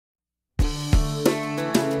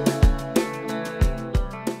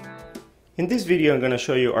In this video, I'm going to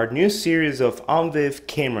show you our new series of ONVIF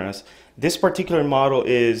cameras. This particular model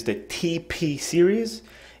is the TP series,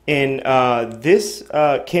 and this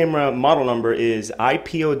camera model number is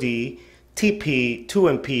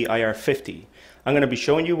IPOD-TP2MPIR50. I'm going to be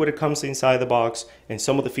showing you what it comes inside the box and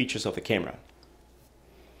some of the features of the camera.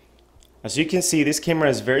 As you can see, this camera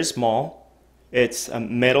is very small. It's a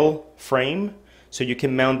metal frame, so you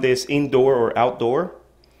can mount this indoor or outdoor.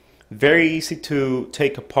 Very easy to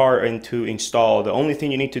take apart and to install. The only thing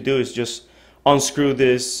you need to do is just unscrew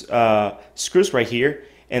this screws right here,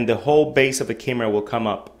 and the whole base of the camera will come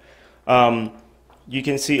up. You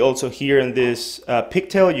can see also here in this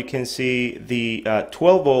pigtail, you can see the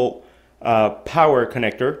 12-volt power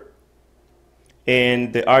connector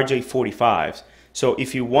and the RJ45s. So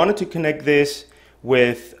if you wanted to connect this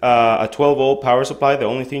with a 12-volt power supply, the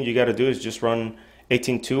only thing you got to do is just run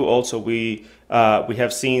 18.2. Also, we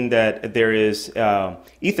have seen that there is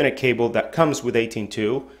Ethernet cable that comes with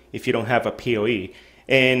 18.2 if you don't have a PoE.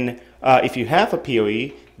 And if you have a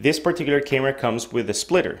PoE, this particular camera comes with a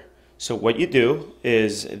splitter. So what you do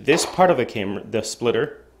is this part of the camera, the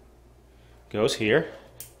splitter, goes here,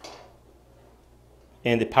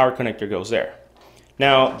 and the power connector goes there.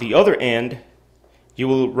 Now, the other end, you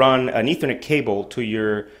will run an Ethernet cable to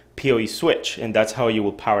your PoE switch, and that's how you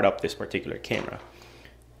will power up this particular camera.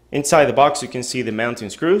 Inside the box, you can see the mounting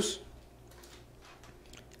screws,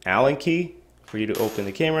 Allen key for you to open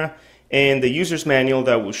the camera, and the user's manual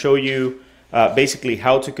that will show you basically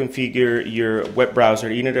how to configure your web browser,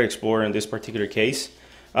 Internet Explorer in this particular case,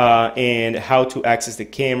 and how to access the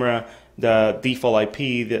camera, the default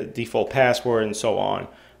IP, the default password, and so on.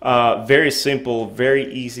 Very simple,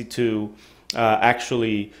 very easy to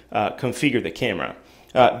actually configure the camera.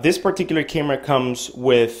 This particular camera comes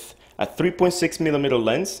with a 3.6mm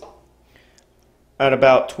lens and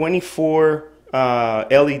about 24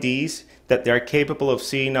 LEDs that they are capable of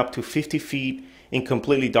seeing up to 50 feet in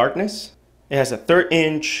completely darkness. It has a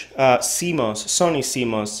 3-inch Sony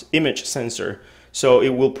CMOS image sensor, so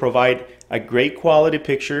it will provide a great quality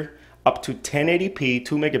picture up to 1080p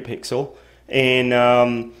 2 megapixel.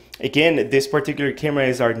 And again, this particular camera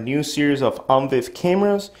is our new series of ONVIF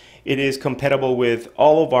cameras. It is compatible with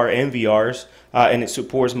all of our NVRs, and it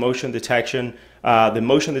supports motion detection. The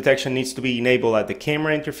motion detection needs to be enabled at the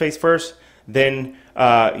camera interface first, then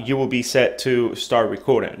you will be set to start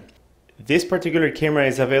recording. This particular camera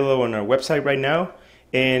is available on our website right now,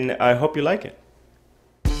 and I hope you like it.